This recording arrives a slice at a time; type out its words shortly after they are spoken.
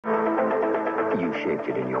You shaped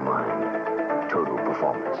it in your mind. Total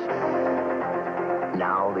performance.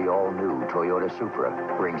 Now the all-new Toyota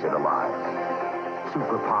Supra brings it alive.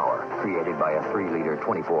 Super power, created by a 3-liter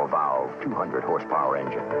 24-valve, 200-horsepower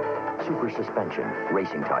engine. Super suspension,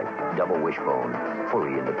 racing type, double wishbone,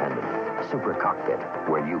 fully independent. Super cockpit,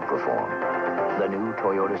 where you perform. The new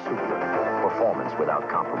Toyota Supra, performance without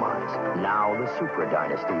compromise. Now the Supra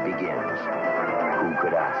dynasty begins. Who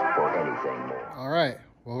could ask for anything more? All right,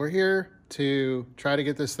 well, we're here to try to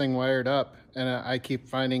get this thing wired up, and I keep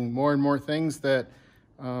finding more and more things that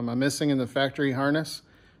I'm missing in the factory harness.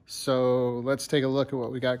 So let's take a look at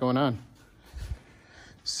what we got going on.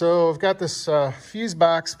 So I've got this fuse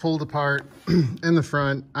box pulled apart in the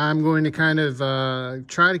front. I'm going to kind of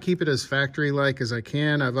try to keep it as factory-like as I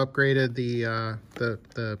can. I've upgraded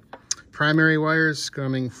the primary wires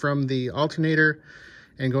coming from the alternator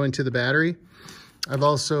and going to the battery. I've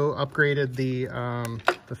also upgraded the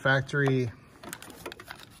factory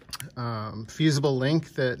fusible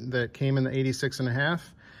link that came in the 86.5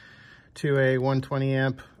 to a 120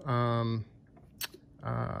 amp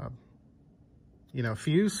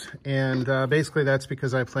fuse, and basically that's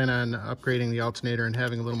because I plan on upgrading the alternator and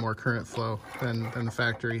having a little more current flow than the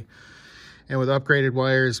factory. And with upgraded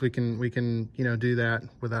wires, we can do that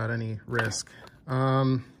without any risk.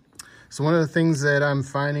 So one of the things that I'm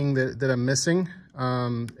finding that I'm missing,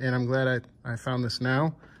 and I'm glad I found this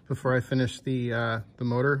now before I finish the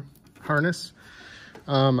motor harness.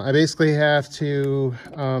 I basically have to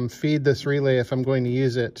feed this relay, if I'm going to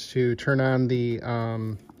use it, to turn on the,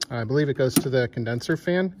 I believe it goes to the condenser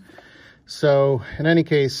fan. So in any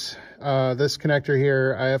case, this connector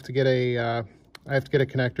here, I have to get a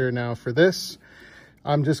connector now for this.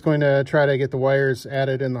 I'm just going to try to get the wires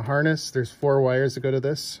added in the harness. There's 4 wires that go to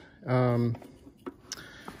this. And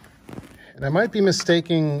I might be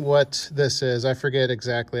mistaking what this is. I forget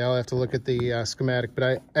exactly. I'll have to look at the schematic, but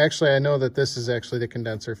I know that this is actually the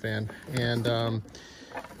condenser fan. And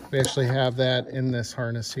we actually have that in this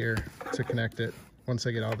harness here to connect it once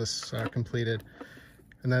I get all this completed.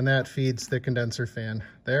 And then that feeds the condenser fan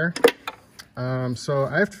there. So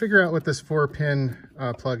I have to figure out what this 4-pin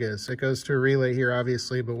plug is. It goes to a relay here,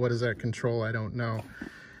 obviously, but what does that control? I don't know.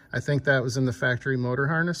 I think that was in the factory motor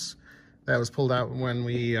harness. That was pulled out when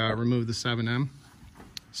we removed the 7M.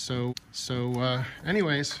 So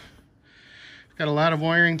anyways, got a lot of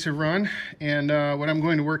wiring to run, and what I'm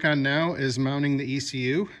going to work on now is mounting the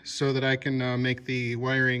ECU so that I can make the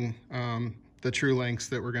wiring the true lengths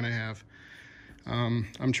that we're going to have.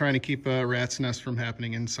 I'm trying to keep a rat's nest from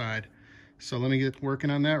happening inside. So let me get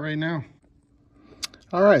working on that right now.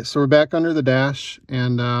 All right, so we're back under the dash,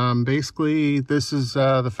 and basically this is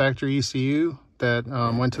the factory ECU that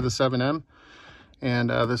went to the 7M, and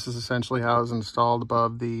this is essentially how it was installed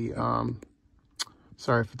above the,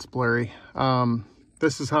 sorry if it's blurry,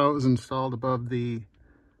 this is how it was installed above the,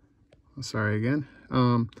 sorry again,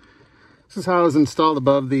 this is how it was installed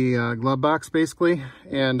above the glove box basically,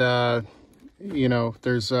 and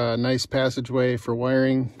there's a nice passageway for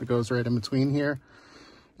wiring that goes right in between here,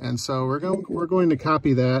 and so we're going to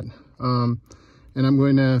copy that. And I'm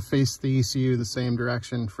going to face the ECU the same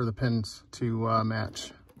direction for the pins to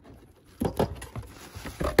match.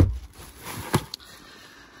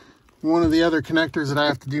 One of the other connectors that I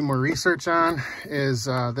have to do more research on is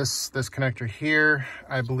this connector here.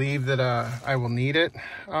 I believe that I will need it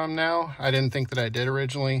now. I didn't think that I did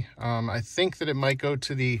originally. I think that it might go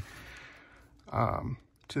to the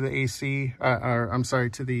AC, I'm sorry,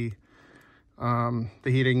 to the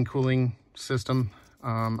heating and cooling system.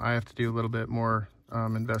 I have to do a little bit more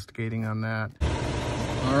investigating on that.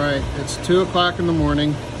 All right, it's 2 o'clock in the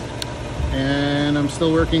morning, and I'm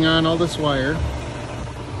still working on all this wire.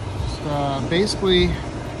 Just basically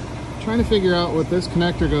trying to figure out what this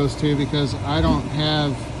connector goes to, because I don't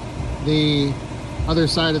have the other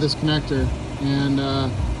side of this connector, and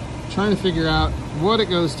trying to figure out what it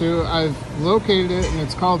goes to. I've located it, and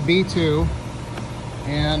it's called B2,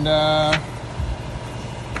 and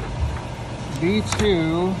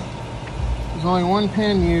B2, there's only 1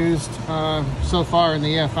 pin used so far in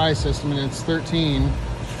the EFI system, and it's 13.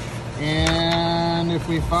 And if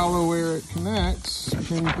we follow where it connects,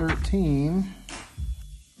 pin 13,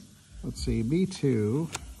 let's see, B2,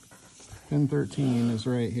 pin 13 is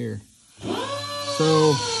right here.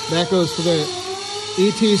 So that goes to the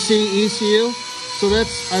ETC ECU. So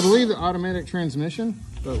that's, I believe, the automatic transmission,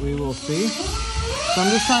 but we will see. So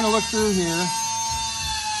I'm just trying to look through here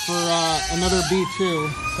for another B2,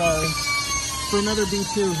 sorry, for another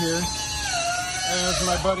B2 here, as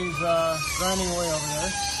my buddy's grinding away over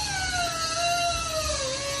there.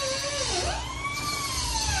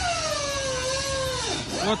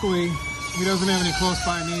 Luckily, he doesn't have any close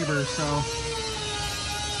by neighbors, so. All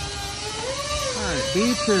right,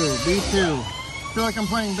 B2, B2. I feel like I'm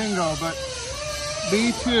playing bingo, but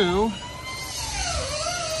B2.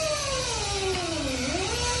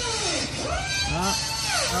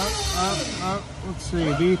 Up. Let's see,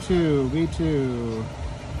 B2, B2.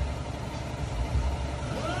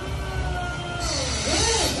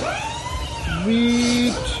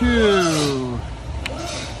 B2.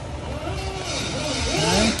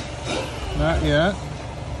 Okay, not yet.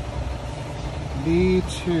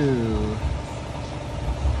 B2.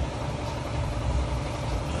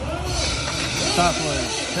 Top light,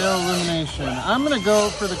 tail illumination. I'm gonna go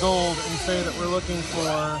for the gold and say that we're looking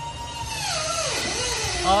for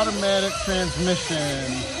automatic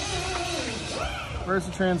transmission. Where's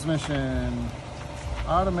the transmission?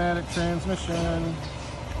 Automatic transmission.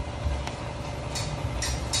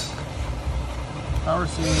 Power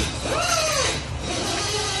seats.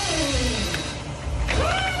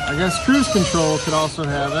 I guess cruise control could also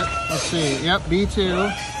have it. Let's see. Yep,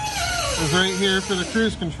 B2 is right here for the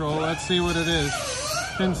cruise control. Let's see what it is.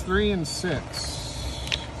 Pins 3 and 6.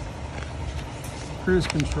 Cruise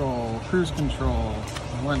control, cruise control.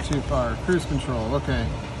 I went too far. Cruise control, okay.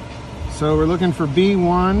 So we're looking for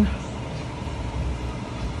B1.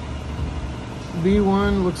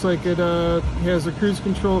 B1 looks like it has a cruise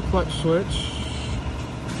control clutch switch.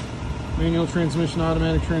 Manual transmission,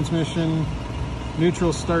 automatic transmission,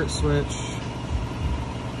 neutral start switch.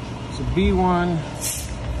 So B1,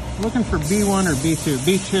 looking for B1 or B2?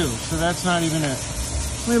 B2, so that's not even it.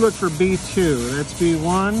 Let me look for B2, that's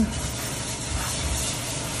B1.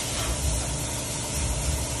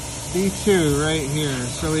 B2 right here.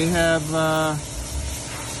 So we have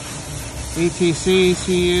ETC,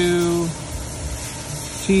 CU,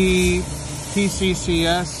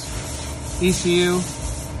 TCCS, ECU.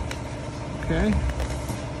 Okay.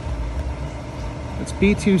 That's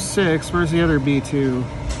B26. Where's the other B2?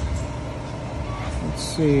 Let's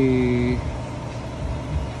see.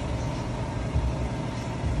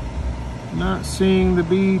 Not seeing the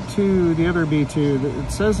B2, the other B2.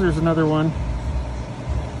 It says there's another one.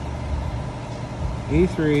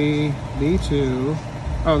 E3, B2.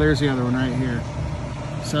 Oh, there's the other one right here.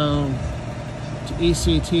 So,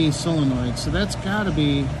 ECT solenoid. So that's got to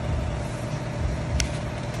be.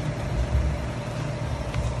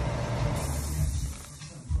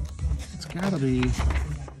 It's got to be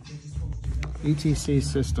ETC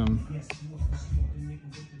system.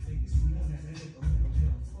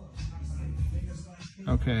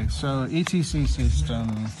 Okay, so ETC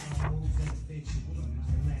system.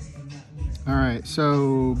 All right,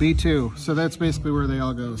 so B2. So that's basically where they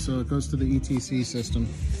all go. So it goes to the ETC system.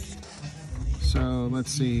 So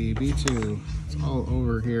let's see, B2. It's all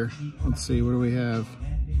over here. Let's see, what do we have?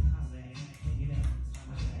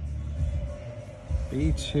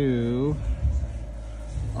 B2.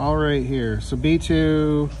 All right here. So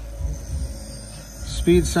B2,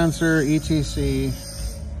 speed sensor, ETC,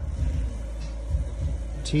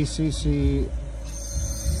 TCC,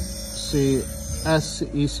 CS,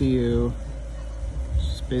 ECU.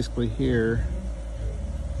 Basically here.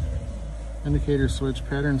 Indicator switch,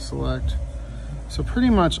 pattern select. So pretty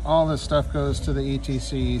much all this stuff goes to the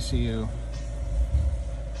ETC ECU.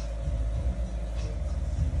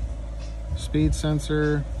 Speed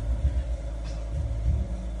sensor.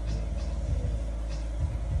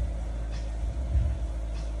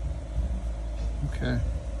 Okay.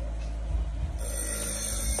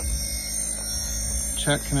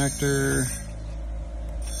 Check connector.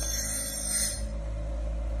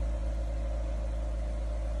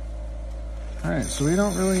 All right, so we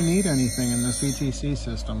don't really need anything in this ETC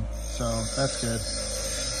system, so that's good.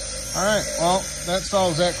 All right, well, that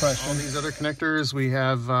solves that question. All these other connectors we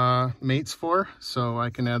have mates for, so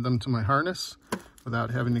I can add them to my harness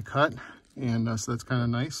without having to cut, and so that's kind of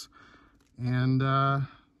nice. And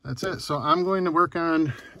that's it. So I'm going to work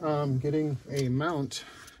on getting a mount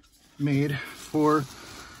made for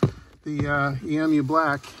the EMU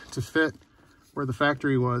Black to fit where the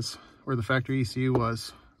factory was, where the factory ECU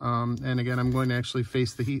was. And again, I'm going to actually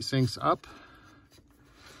face the heat sinks up,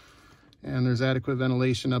 and there's adequate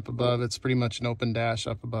ventilation up above. It's pretty much an open dash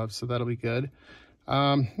up above, so that'll be good.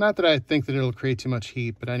 Not that I think that it'll create too much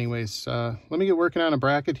heat, but anyways, let me get working on a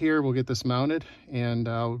bracket here. We'll get this mounted, and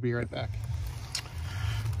we'll be right back.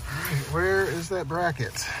 All right, where is that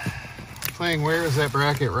bracket? I'm playing where is that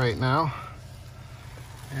bracket right now,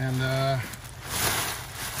 and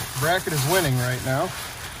bracket is winning right now.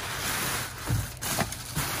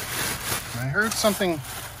 I heard something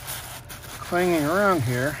clanging around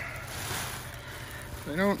here.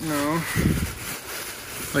 I don't know.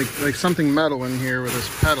 Like something metal in here with this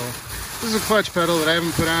pedal. This is a clutch pedal that I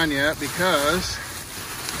haven't put on yet because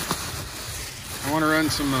I want to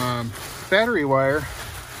run some battery wire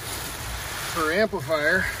for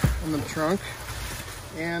amplifier in the trunk.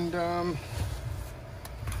 And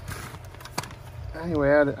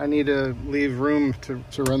anyway, I need to leave room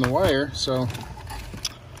to run the wire, so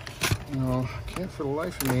you know, I can't for the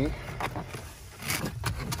life of me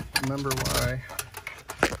remember why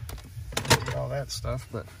I did all that stuff.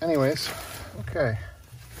 But anyways, okay.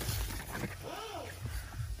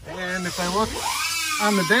 And if I look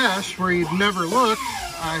on the dash where you'd never look,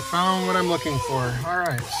 I found what I'm looking for. All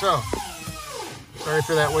right, so sorry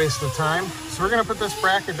for that waste of time. So we're gonna put this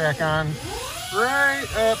bracket back on right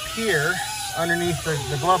up here underneath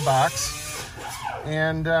the glove box,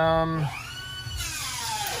 and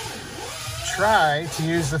try to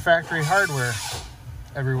use the factory hardware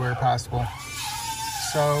everywhere possible.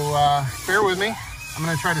 So bear with me. I'm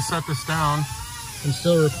gonna try to set this down and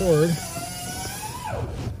still record.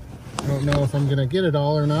 I don't know if I'm gonna get it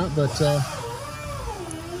all or not, but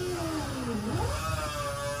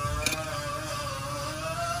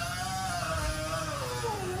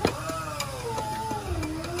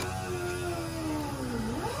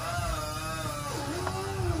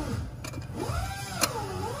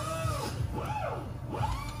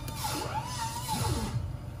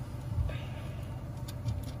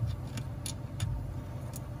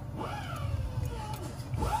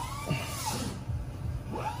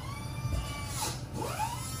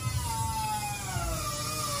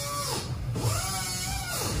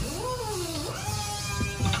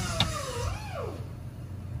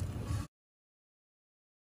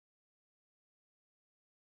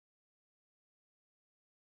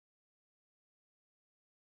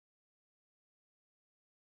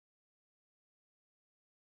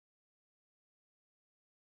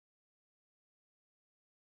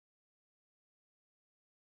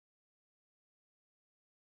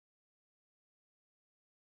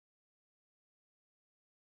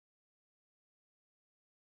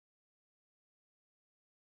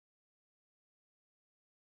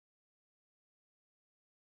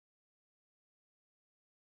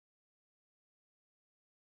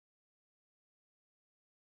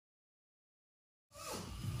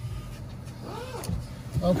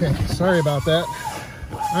okay, sorry about that.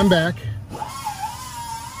 I'm back.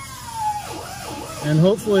 And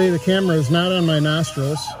hopefully the camera is not on my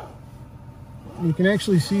nostrils. You can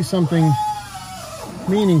actually see something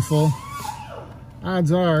meaningful.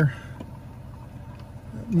 Odds are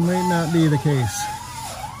that might not be the case.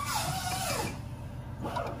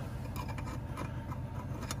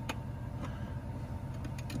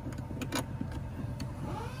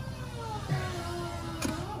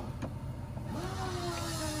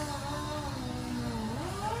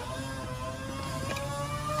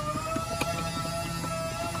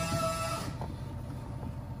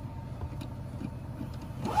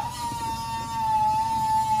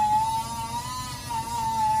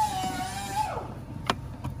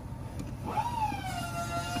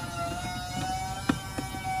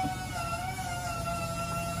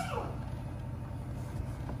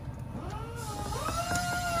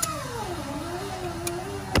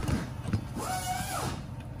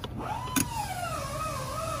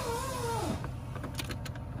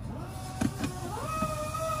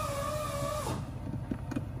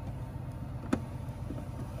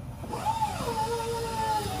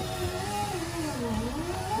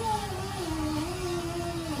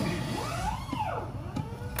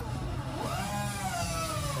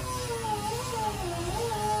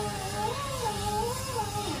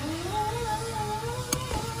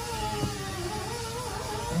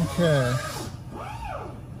 Okay.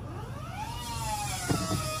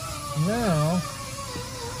 Now,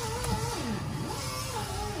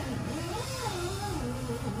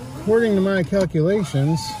 according to my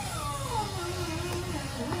calculations,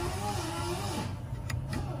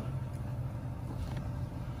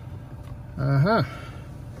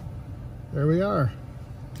 there we are.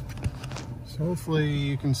 So hopefully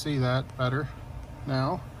you can see that better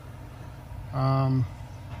now.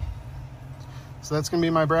 So that's going to be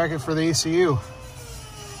my bracket for the ECU.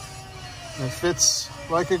 It fits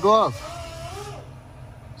like a glove.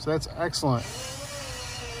 So that's excellent.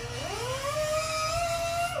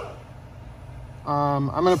 I'm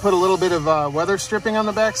going to put a little bit of weather stripping on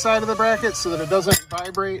the back side of the bracket so that it doesn't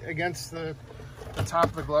vibrate against the top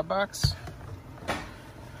of the glove box.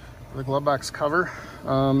 The glove box cover.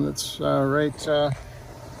 It's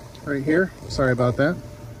right here. Sorry about that.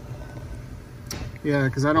 Yeah,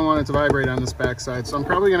 because I don't want it to vibrate on this backside. So I'm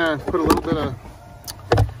probably gonna put a little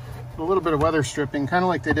bit of weather stripping, kind of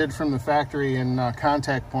like they did from the factory in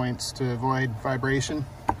contact points to avoid vibration.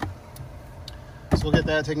 guys. We'll get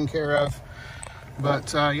that taken care of.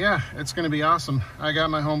 But yeah, it's going to be awesome. I got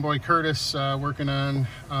my homeboy Curtis working on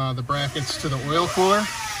the brackets to the oil cooler.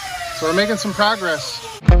 So we're making some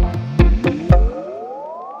progress.